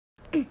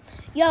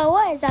Yo,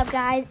 what is up,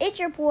 guys? It's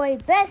your boy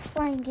Best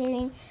Flying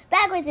Gaming,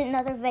 back with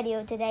another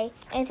video today.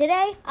 And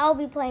today I'll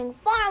be playing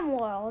Farm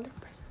World.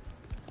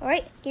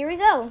 Alright, here we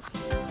go.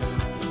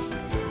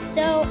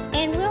 So,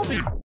 and we'll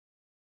be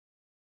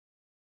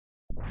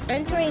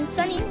entering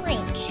Sunny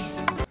Ranch.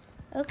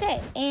 Okay,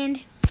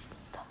 and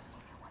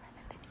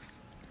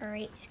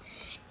alright.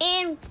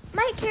 And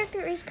my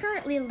character is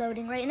currently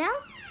loading right now.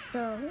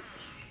 So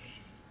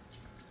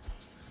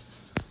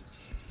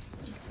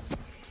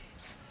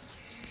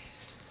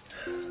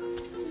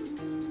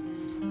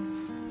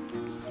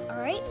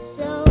alright,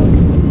 so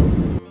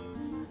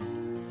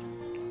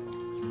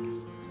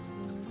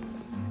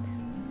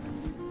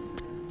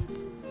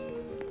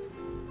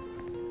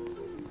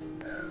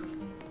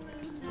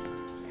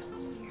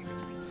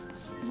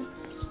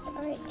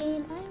alright,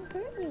 and I'm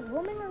currently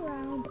roaming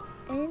around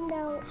in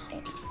the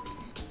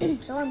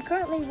so I'm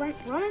currently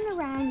running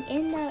around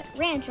in the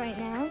ranch right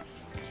now.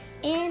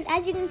 And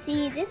as you can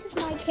see, this is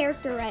my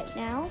character right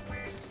now.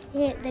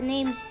 The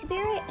name's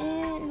Spirit,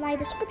 and my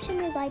description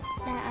is like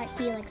that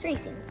he likes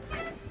racing.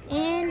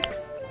 And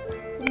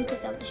let me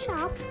check out the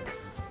shop.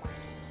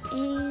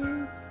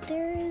 And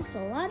there's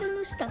a lot of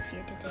new stuff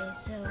here today.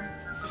 So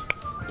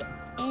yeah,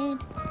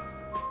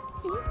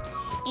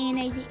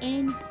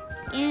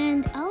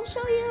 and I'll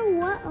show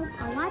you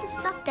a lot of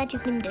stuff that you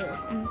can do.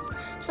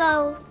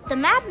 So the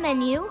map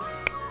menu,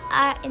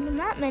 in the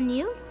map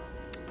menu,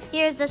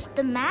 here's just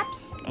the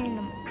maps in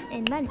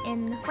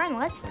the friend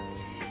list.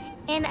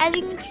 And as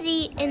you can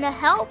see in the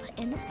help,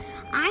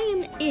 I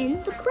am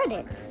in the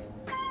credits.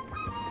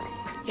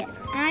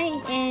 Yes,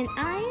 and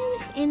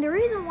the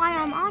reason why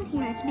I'm on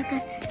here is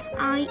because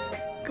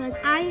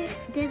I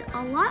did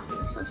a lot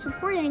of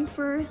supporting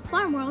for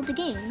Farm World the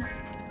game.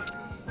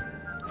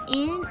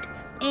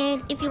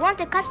 And if you want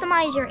to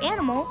customize your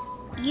animal,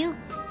 you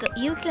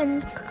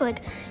can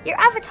click your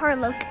avatar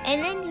look,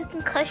 and then you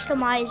can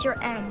customize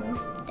your animal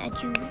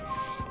that you.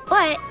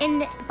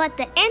 But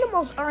the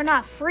animals are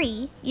not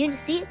free. You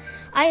see,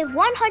 I have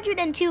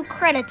 102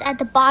 credits at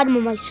the bottom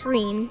of my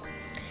screen.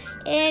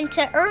 And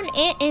to earn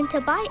it and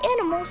to buy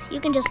animals, you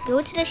can just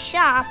go to the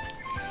shop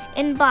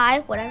and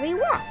buy whatever you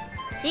want.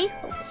 See?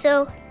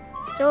 So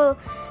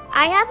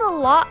I have a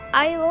lot.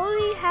 I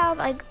only have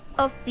like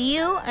a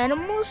few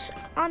animals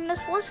on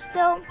this list,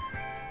 so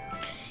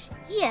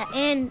yeah,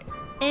 and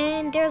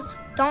there's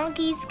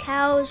donkeys,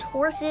 cows,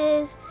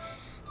 horses,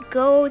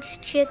 goats,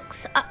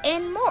 chicks,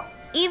 and more,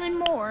 even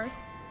more.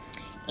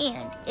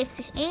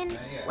 And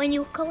when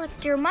you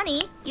collect your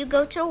money, you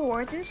go to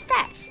rewards and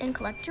stats and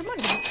collect your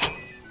money.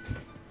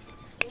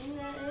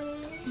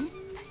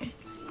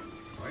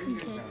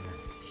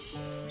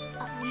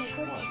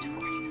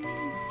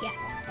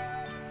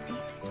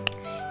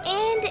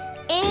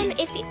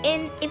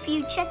 And if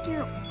you check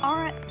your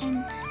aura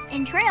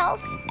and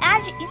trails,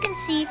 as you can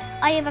see,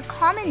 I have a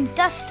common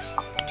dust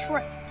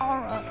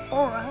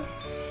aura.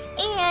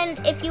 And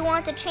if you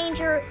want to change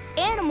your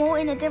animal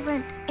in a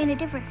different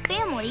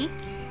family,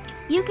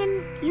 you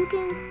can.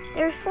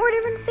 There's 4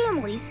 different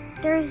families.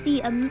 There's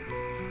the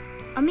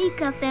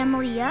Amica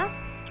Familia,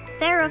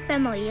 Farah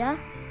Familia,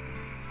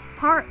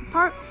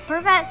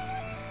 Pervas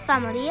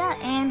Familia,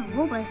 and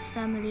Robus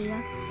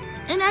Familia.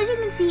 And as you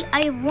can see,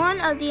 I have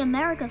 1 of the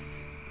Amica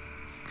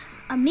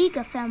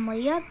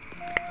Familia,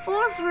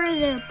 4 for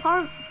the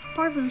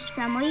Parvus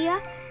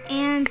Familia,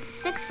 and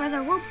 6 for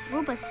the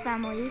Robus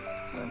Familia.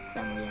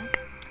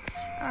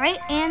 Alright,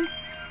 and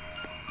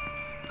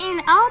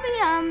I'll be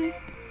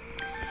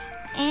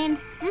and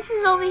this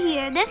is over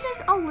here. This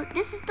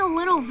is the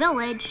little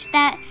village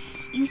that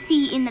you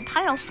see in the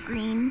title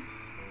screen.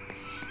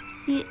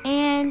 See,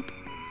 and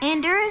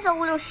there is a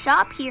little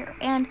shop here,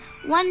 and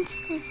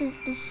once this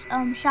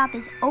shop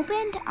is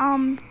opened,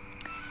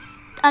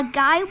 a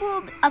guy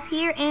will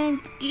appear, and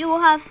you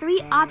will have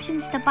 3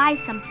 options to buy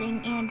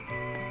something. And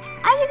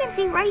as you can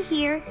see right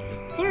here,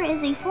 there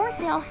is a for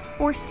sale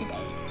horse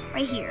today.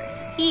 Right here,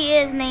 he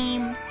is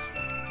named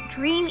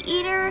Dream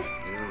Eater.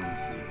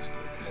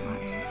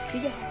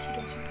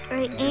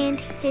 Right, and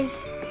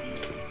his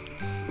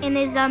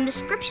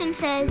description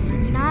says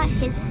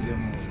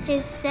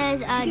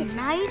says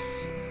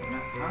nice.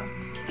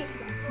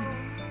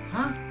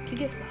 Can you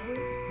get flour?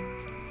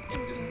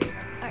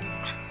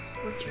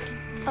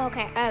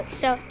 Okay,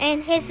 so,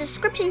 and his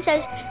description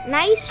says,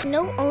 nice,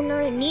 no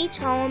owner, needs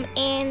home,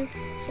 and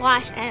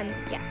 /M,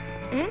 yeah.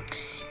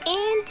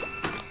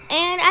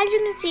 And as you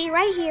can see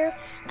right here,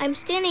 I'm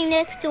standing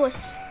next to a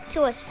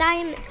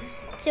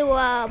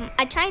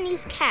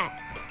Chinese cat.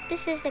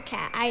 This is the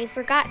cat. I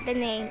forgot the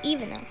name,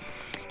 even though.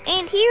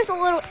 And here's a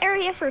little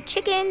area for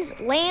chickens,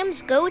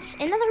 lambs, goats,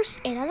 and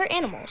other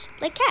animals,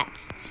 like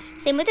cats.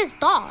 Same with this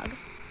dog.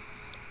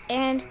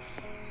 And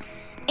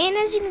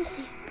as you can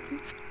see.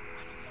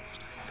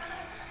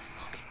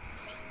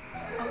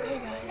 Okay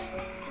guys,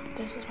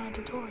 this is my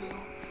tutorial.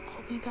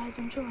 Hope you guys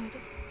enjoyed.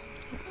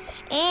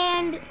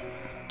 And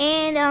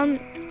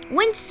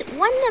when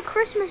the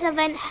Christmas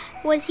event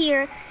was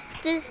here,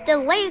 the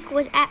lake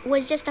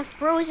was just a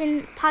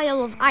frozen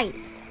pile of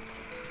ice.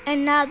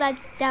 And now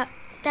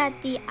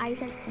that the ice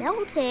has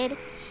melted,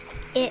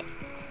 it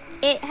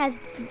has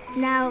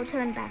now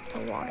turned back to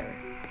water.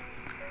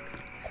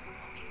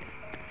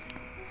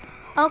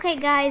 Okay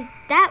guys,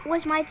 that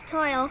was my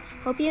tutorial.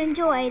 Hope you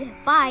enjoyed.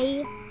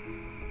 Bye.